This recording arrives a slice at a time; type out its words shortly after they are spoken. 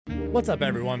What's up,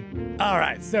 everyone? All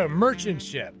right, so merchant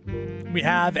ship. We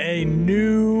have a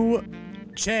new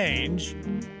change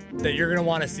that you're gonna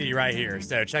want to see right here.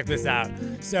 So check this out.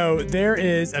 So there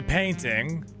is a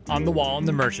painting on the wall in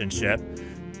the merchant ship.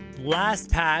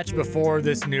 Last patch before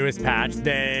this newest patch,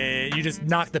 you just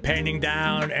knocked the painting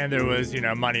down and there was,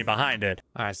 money behind it.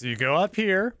 All right, so you go up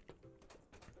here.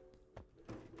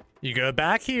 You go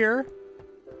back here.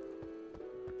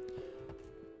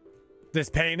 This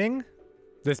painting.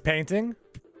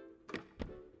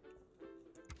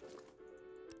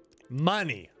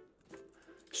 Money.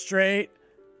 Straight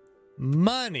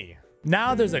money.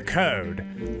 Now there's a code,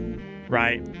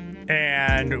 right?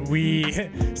 And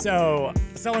so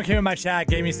someone came in my chat,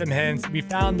 gave me some hints. We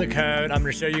found the code. I'm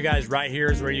gonna show you guys right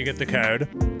here is where you get the code.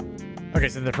 Okay,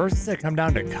 so the first said come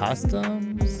down to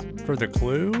customs for the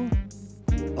clue.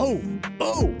 Oh,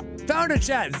 found it,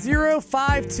 chat.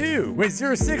 052. Wait,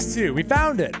 062. We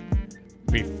found it.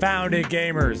 We found it,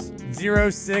 gamers.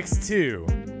 062.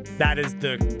 That is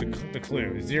the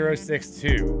clue.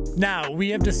 062. Now,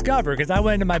 we have discovered, because I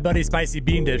went into my buddy Spicy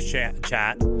Bean Dips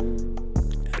chat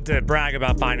to brag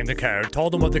about finding the code.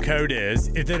 Told him what the code is.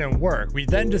 It didn't work. We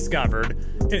then discovered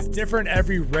it's different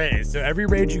every raid. So every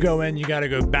raid you go in, you got to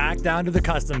go back down to the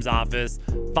customs office,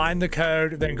 find the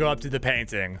code, then go up to the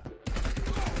painting.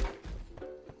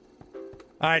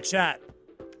 All right, chat.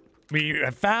 We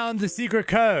have found the secret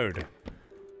code.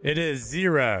 It is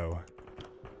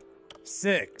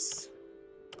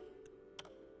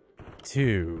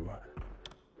 062.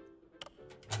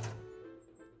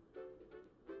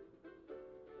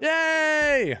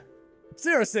 Yay!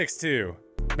 062.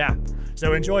 Yeah.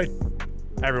 So enjoy,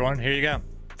 everyone. Here you go.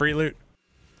 Free loot.